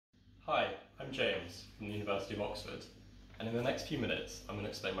Hi, I'm James from the University of Oxford, and in the next few minutes I'm going to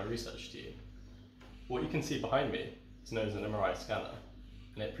explain my research to you. What you can see behind me is known as an MRI scanner,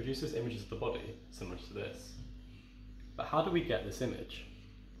 and it produces images of the body similar to this. But how do we get this image?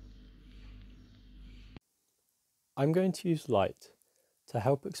 I'm going to use light to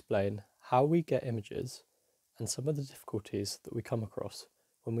help explain how we get images and some of the difficulties that we come across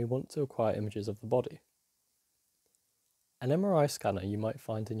when we want to acquire images of the body. An MRI scanner you might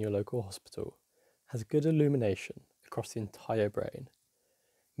find in your local hospital has good illumination across the entire brain,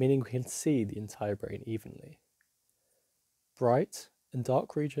 meaning we can see the entire brain evenly. Bright and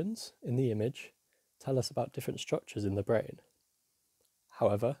dark regions in the image tell us about different structures in the brain.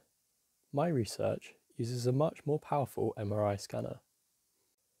 However, my research uses a much more powerful MRI scanner.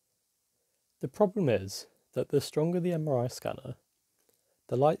 The problem is that the stronger the MRI scanner,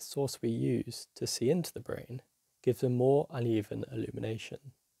 the light source we use to see into the brain gives a more uneven illumination.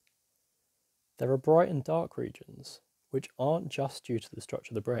 There are bright and dark regions, which aren't just due to the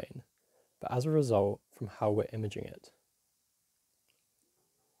structure of the brain, but as a result from how we're imaging it.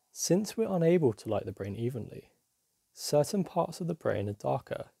 Since we're unable to light the brain evenly, certain parts of the brain are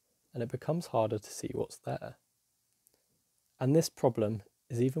darker and it becomes harder to see what's there. And this problem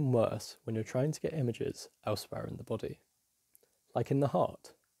is even worse when you're trying to get images elsewhere in the body, like in the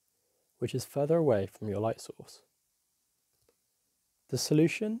heart, which is further away from your light source. The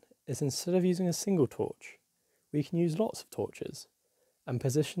solution is, instead of using a single torch, we can use lots of torches and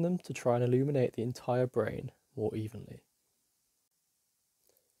position them to try and illuminate the entire brain more evenly.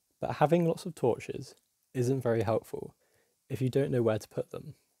 But having lots of torches isn't very helpful if you don't know where to put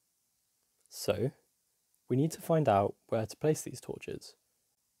them. So, we need to find out where to place these torches.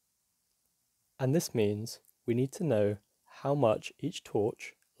 And this means we need to know how much each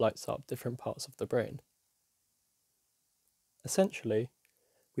torch lights up different parts of the brain. Essentially,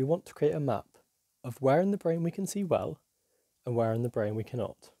 we want to create a map of where in the brain we can see well and where in the brain we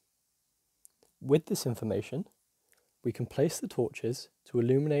cannot. With this information, we can place the torches to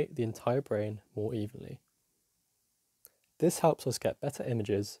illuminate the entire brain more evenly. This helps us get better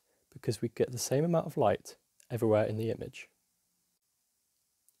images because we get the same amount of light everywhere in the image.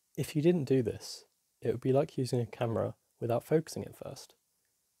 If you didn't do this, it would be like using a camera without focusing at first.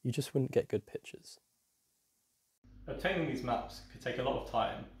 You just wouldn't get good pictures. Obtaining these maps could take a lot of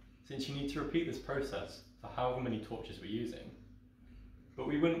time, since you need to repeat this process for however many torches we're using. But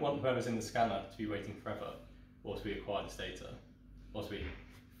we wouldn't want whoever's in the scanner to be waiting forever whilst we acquire this data, whilst we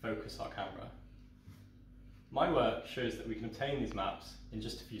focus our camera. My work shows that we can obtain these maps in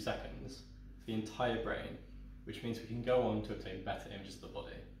just a few seconds for the entire brain, which means we can go on to obtain better images of the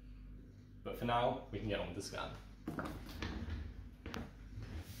body. But for now, we can get on with the scan.